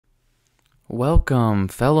Welcome,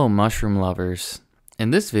 fellow mushroom lovers.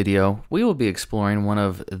 In this video, we will be exploring one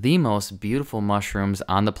of the most beautiful mushrooms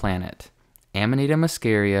on the planet, Amanita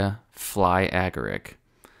Muscaria, Fly Agaric.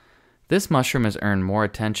 This mushroom has earned more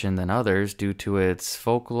attention than others due to its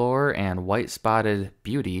folklore and white-spotted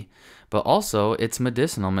beauty, but also its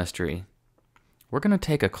medicinal mystery. We're going to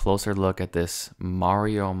take a closer look at this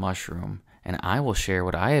Mario mushroom, and I will share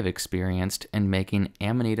what I have experienced in making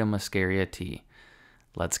Amanita Muscaria tea.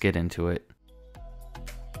 Let's get into it.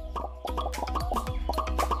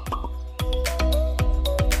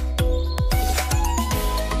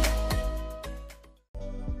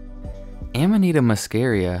 Amanita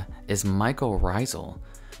muscaria is mycorrhizal,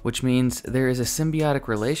 which means there is a symbiotic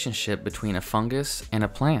relationship between a fungus and a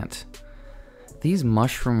plant. These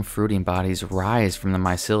mushroom fruiting bodies rise from the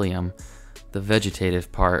mycelium, the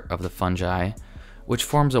vegetative part of the fungi, which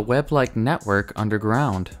forms a web-like network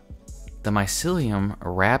underground. The mycelium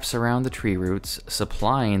wraps around the tree roots,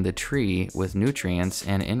 supplying the tree with nutrients,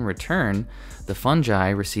 and in return, the fungi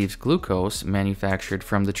receives glucose manufactured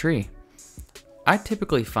from the tree. I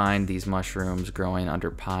typically find these mushrooms growing under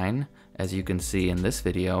pine, as you can see in this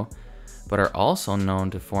video, but are also known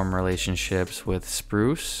to form relationships with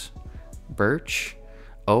spruce, birch,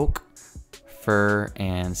 oak, fir,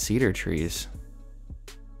 and cedar trees.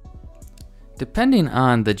 Depending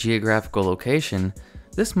on the geographical location,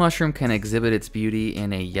 this mushroom can exhibit its beauty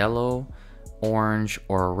in a yellow, orange,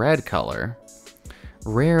 or red color.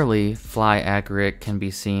 Rarely, Fly Agaric can be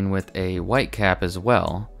seen with a white cap as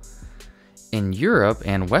well. In Europe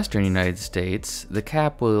and Western United States, the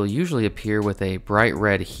cap will usually appear with a bright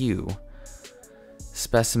red hue.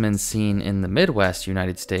 Specimens seen in the Midwest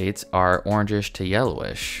United States are orangish to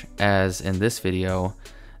yellowish, as in this video,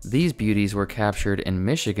 these beauties were captured in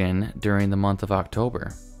Michigan during the month of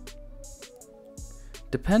October.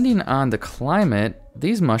 Depending on the climate,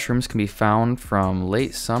 these mushrooms can be found from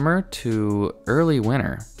late summer to early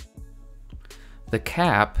winter. The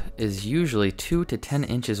cap is usually 2 to 10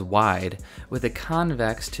 inches wide with a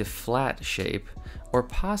convex to flat shape, or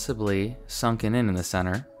possibly sunken in the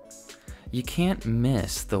center. You can't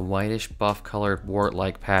miss the whitish buff-colored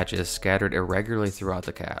wart-like patches scattered irregularly throughout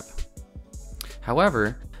the cap.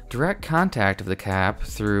 However, direct contact of the cap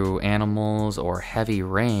through animals or heavy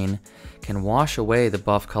rain can wash away the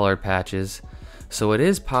buff-colored patches, so it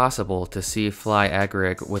is possible to see Fly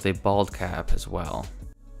Agaric with a bald cap as well.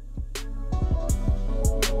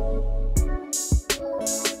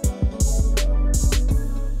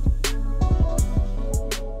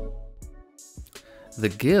 The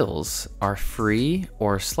gills are free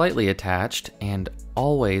or slightly attached and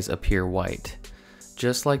always appear white.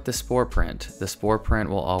 Just like the spore print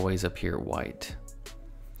will always appear white.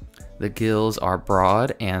 The gills are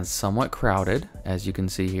broad and somewhat crowded, as you can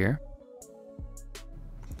see here.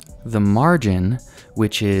 The margin,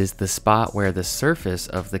 which is the spot where the surface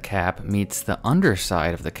of the cap meets the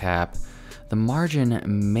underside of the cap, the margin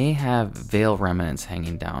may have veil remnants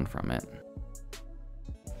hanging down from it.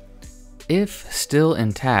 If still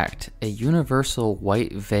intact, a universal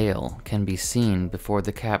white veil can be seen before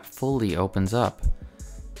the cap fully opens up.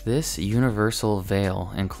 This universal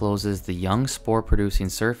veil encloses the young spore-producing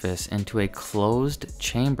surface into a closed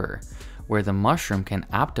chamber where the mushroom can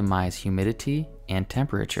optimize humidity and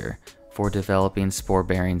temperature for developing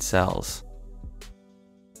spore-bearing cells.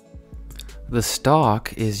 The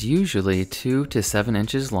stalk is usually 2 to 7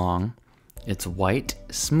 inches long. It's white,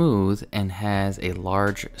 smooth, and has a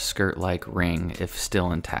large skirt-like ring if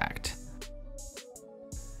still intact.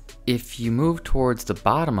 If you move towards the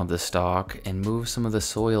bottom of the stalk and move some of the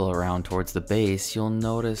soil around towards the base, you'll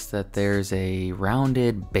notice that there's a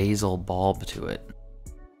rounded basal bulb to it.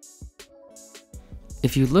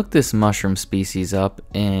 If you look this mushroom species up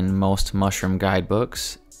in most mushroom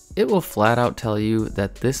guidebooks, it will flat out tell you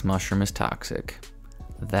that this mushroom is toxic.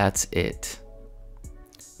 That's it.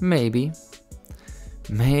 Maybe,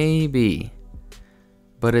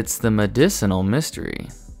 but it's the medicinal mystery.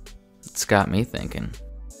 It's got me thinking.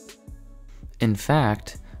 In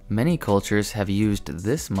fact, many cultures have used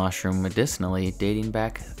this mushroom medicinally dating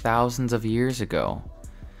back thousands of years ago.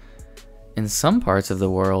 In some parts of the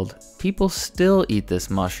world, people still eat this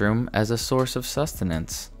mushroom as a source of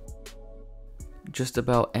sustenance. Just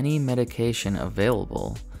about any medication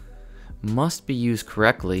available must be used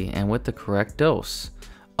correctly and with the correct dose.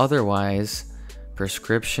 Otherwise,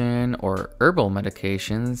 prescription or herbal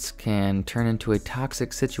medications can turn into a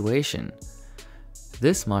toxic situation.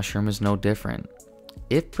 This mushroom is no different.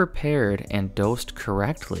 If prepared and dosed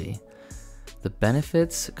correctly, the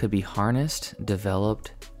benefits could be harnessed,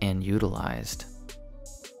 developed, and utilized.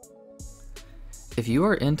 If you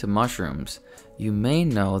are into mushrooms, You may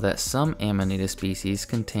know that some Amanita species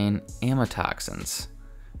contain amatoxins,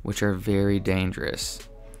 which are very dangerous.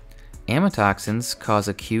 Amatoxins cause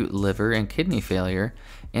acute liver and kidney failure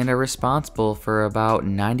and are responsible for about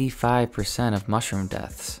 95% of mushroom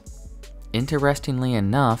deaths. Interestingly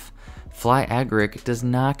enough, Fly Agaric does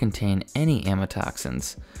not contain any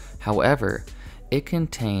amatoxins. However, it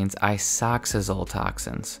contains isoxazole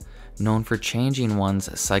toxins, known for changing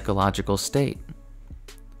one's psychological state.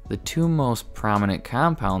 The two most prominent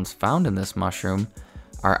compounds found in this mushroom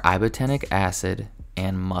are ibotenic acid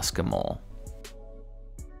and muscimol.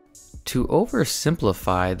 To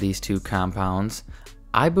oversimplify these two compounds,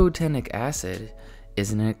 ibotenic acid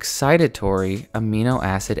is an excitatory amino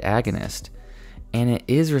acid agonist, and it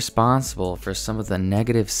is responsible for some of the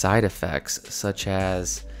negative side effects such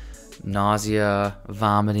as nausea,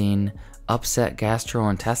 vomiting, upset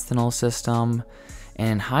gastrointestinal system, and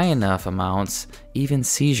in high enough amounts, even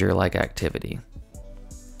seizure-like activity.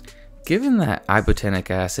 Given that ibotenic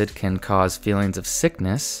acid can cause feelings of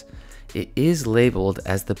sickness, it is labeled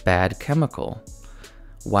as the bad chemical,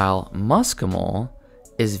 while muscimol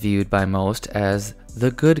is viewed by most as the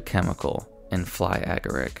good chemical in Fly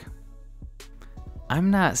Agaric. I'm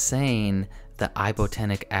not saying the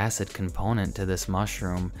ibotenic acid component to this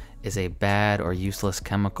mushroom is a bad or useless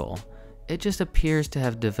chemical. It just appears to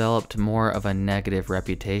have developed more of a negative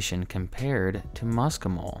reputation compared to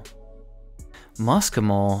muscimol.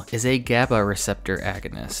 Muscimol is a GABA receptor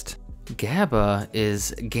agonist. GABA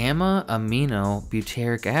is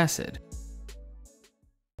gamma-aminobutyric acid.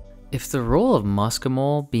 If the role of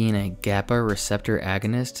muscimol being a GABA receptor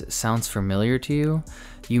agonist sounds familiar to you,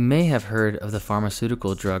 you may have heard of the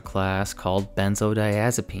pharmaceutical drug class called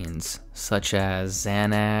benzodiazepines, such as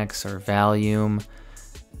Xanax or Valium.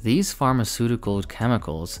 These pharmaceutical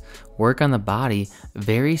chemicals work on the body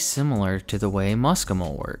very similar to the way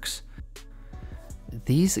muscimol works.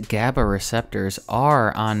 These GABA receptors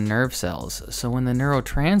are on nerve cells, so when the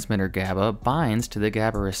neurotransmitter GABA binds to the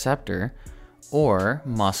GABA receptor, or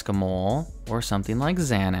muscimol, or something like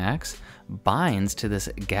Xanax, binds to this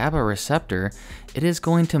GABA receptor, it is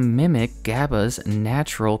going to mimic GABA's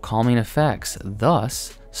natural calming effects,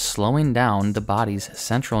 thus slowing down the body's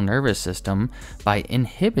central nervous system by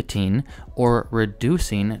inhibiting or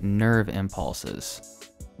reducing nerve impulses.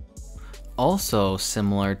 Also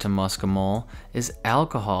similar to muscimol is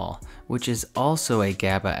alcohol, which is also a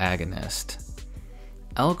GABA agonist.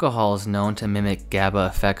 Alcohol is known to mimic GABA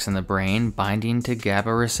effects in the brain, binding to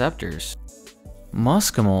GABA receptors.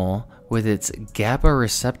 Muscimol, with its GABA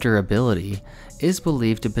receptor ability, is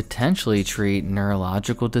believed to potentially treat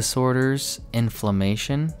neurological disorders,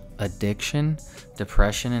 inflammation, addiction,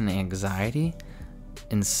 depression and anxiety,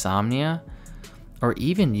 insomnia, or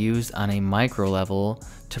even used on a micro level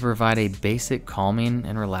to provide a basic calming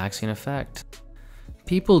and relaxing effect.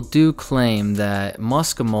 People do claim that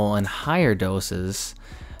muscimol in higher doses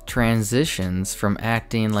transitions from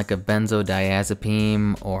acting like a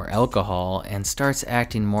benzodiazepine or alcohol and starts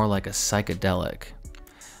acting more like a psychedelic.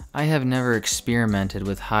 I have never experimented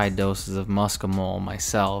with high doses of muscimol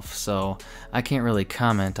myself, so I can't really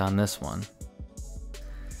comment on this one.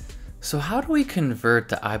 So how do we convert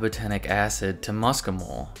the ibotenic acid to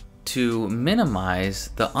muscimol to minimize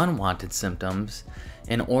the unwanted symptoms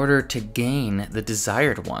in order to gain the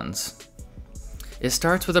desired ones? It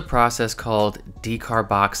starts with a process called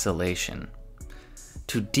decarboxylation.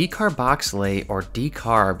 To decarboxylate or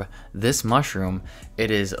decarb this mushroom,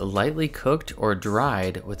 it is lightly cooked or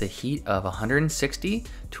dried with a heat of 160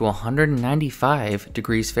 to 195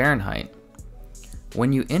 degrees Fahrenheit.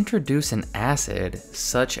 When you introduce an acid,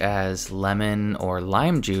 such as lemon or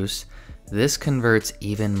lime juice, this converts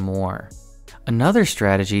even more. Another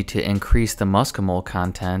strategy to increase the muscimol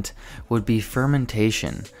content would be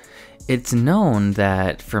fermentation. It's known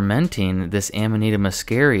that fermenting this Amanita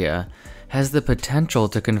Muscaria has the potential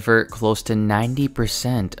to convert close to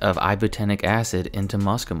 90% of ibotenic acid into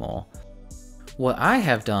muscimol. What I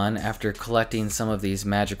have done after collecting some of these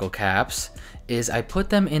magical caps is I put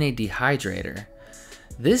them in a dehydrator.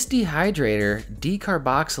 This dehydrator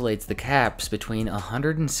decarboxylates the caps between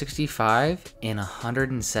 165 and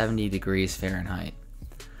 170 degrees Fahrenheit.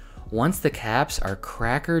 Once the caps are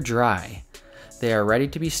cracker dry, they are ready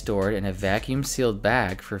to be stored in a vacuum-sealed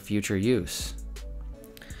bag for future use.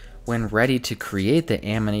 When ready to create the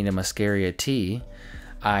Amanita Muscaria tea,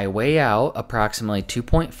 I weigh out approximately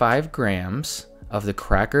 2.5 grams of the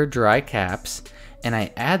cracker dry caps and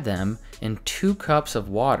I add them in 2 cups of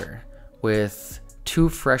water with 2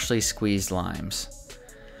 freshly squeezed limes.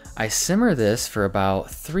 I simmer this for about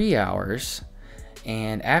 3 hours,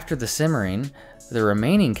 and after the simmering, The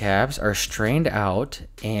remaining caps are strained out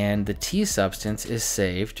and the tea substance is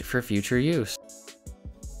saved for future use.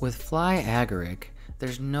 With Fly Agaric,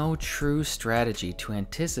 there's no true strategy to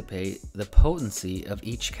anticipate the potency of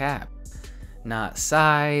each cap. Not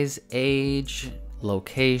size, age,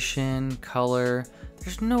 location, color,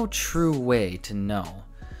 there's no true way to know.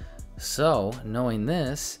 So, knowing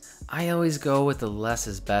this, I always go with the less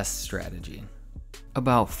is best strategy.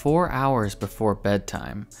 About 4 hours before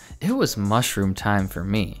bedtime, it was mushroom time for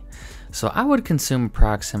me, so I would consume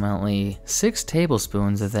approximately 6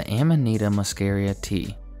 tablespoons of the Amanita Muscaria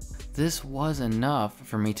tea. This was enough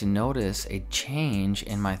for me to notice a change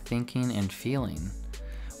in my thinking and feeling.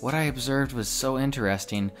 What I observed was so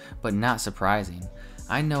interesting, but not surprising.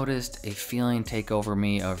 I noticed a feeling take over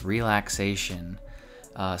me of relaxation,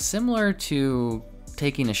 similar to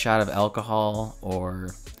taking a shot of alcohol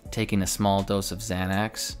or taking a small dose of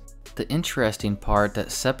Xanax. The interesting part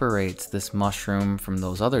that separates this mushroom from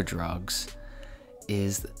those other drugs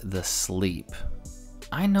is the sleep.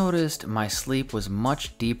 I noticed my sleep was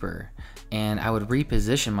much deeper, and I would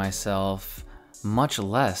reposition myself much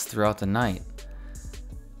less throughout the night.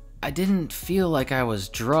 I didn't feel like I was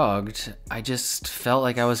drugged, I just felt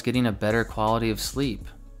like I was getting a better quality of sleep.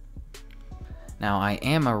 Now, I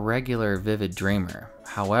am a regular vivid dreamer.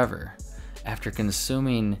 However, after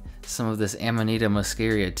consuming some of this Amanita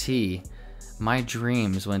Muscaria tea, my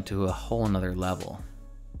dreams went to a whole nother level.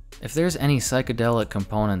 If there's any psychedelic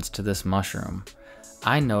components to this mushroom,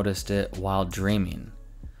 I noticed it while dreaming.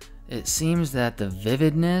 It seems that the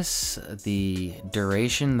vividness, the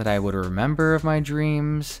duration that I would remember of my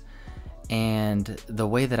dreams, and the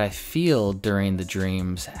way that I feel during the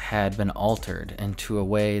dreams had been altered into a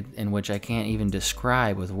way in which I can't even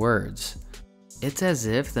describe with words. It's as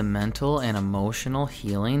if the mental and emotional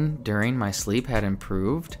healing during my sleep had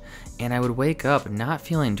improved, and I would wake up not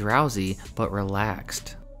feeling drowsy, but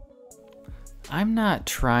relaxed. I'm not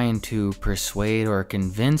trying to persuade or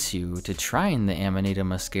convince you to trying the Amanita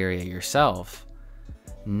Muscaria yourself.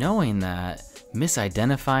 Knowing that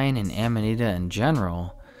misidentifying an Amanita in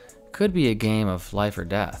general could be a game of life or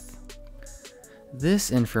death. This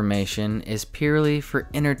information is purely for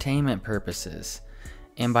entertainment purposes,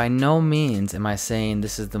 and by no means am I saying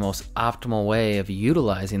this is the most optimal way of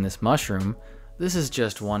utilizing this mushroom. This is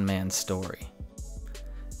just one man's story.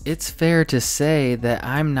 It's fair to say that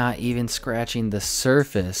I'm not even scratching the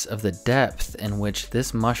surface of the depth in which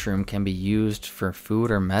this mushroom can be used for food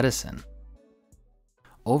or medicine.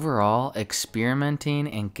 Overall, experimenting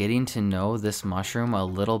and getting to know this mushroom a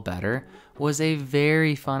little better was a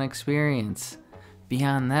very fun experience.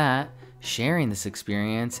 Beyond that, sharing this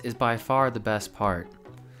experience is by far the best part.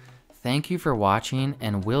 Thank you for watching,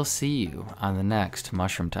 and we'll see you on the next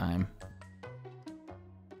Mushroom Time.